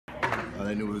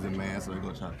They knew it was a man, so they're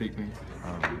going to try to pick me.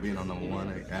 Being on number one,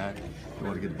 they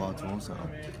wanted to get the ball to him, so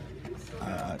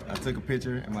I took a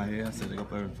picture in my head. I said, they're going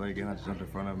to play the play again. I just jumped in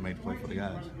front of them and made the play for the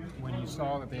guys. When you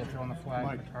saw that they had thrown the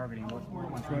flag for targeting,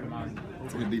 what went through your mind?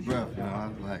 Took a deep breath, you know. I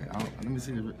was like, let me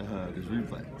see this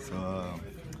replay. So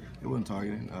it wasn't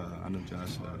targeting. I knew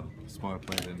Josh smarter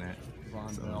player than that.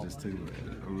 Vonn So Bell. it just took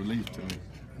a relief to me.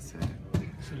 I said,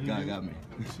 God got me.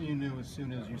 So you knew as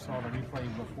soon as you saw the replay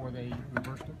before they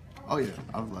reversed it? Oh yeah,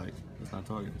 I was like, it's not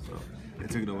targeted. So they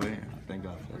took it away, and thank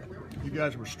God for that. You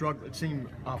guys were struggling. It seemed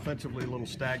offensively a little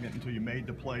stagnant until you made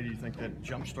the play. Do you think that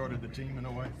jump-started the team in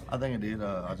a way? I think it did.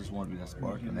 I just wanted to be that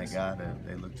spark and that guy that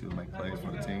they look to make plays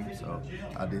for the team. So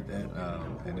I did that,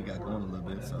 and it got going a little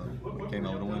bit. So we came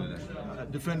out with a win today.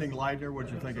 Defending Leitner, what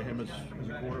did you think of him as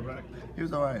a quarterback? He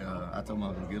was all right. I told him I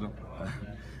was gonna get him,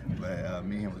 but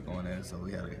me and him was going at it. So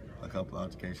we had a couple of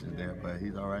altercations there. But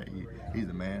he's all right. He's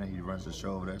the man. He runs the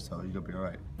show over there, so he's gonna be all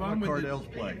right. Cardell's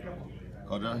play.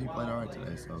 Cardell, he played all right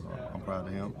today, so I'm proud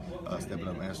of him. Stepping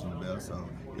up, answering the bell, so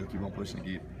he'll keep on pushing and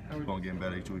keep on getting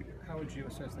better each week. How would you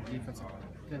assess the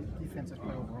defensive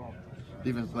play overall?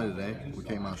 Defense play today, we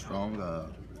came out strong.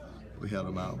 We held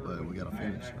them out, but we got to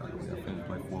finish. We got to finish,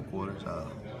 play 4 quarters.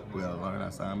 We got to learn our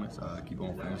assignments, keep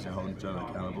on finishing, holding each other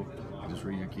accountable, and just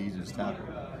read your keys and just tackle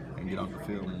and get off the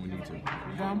field when we need to.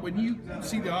 Vonn, when you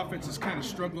see the offenses kind of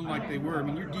struggling like they were, I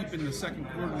mean, you're deep in the second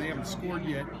quarter and they haven't scored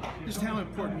yet. Just how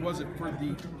important was it for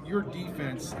your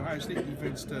defense, Ohio State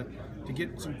defense, to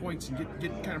get some points and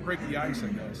get kind of break the ice, I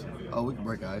guess? Oh, we can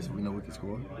break ice. We know we can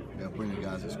score. We got plenty of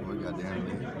guys that score. We got Dan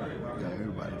Lee. We got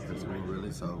everybody that score, really.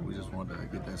 So we just wanted to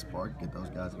get that spark, get those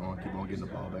guys going, keep on getting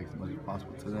the ball back as much as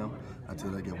possible to them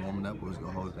until they get warming up. We'll just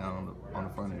go hold it down on the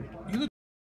front end.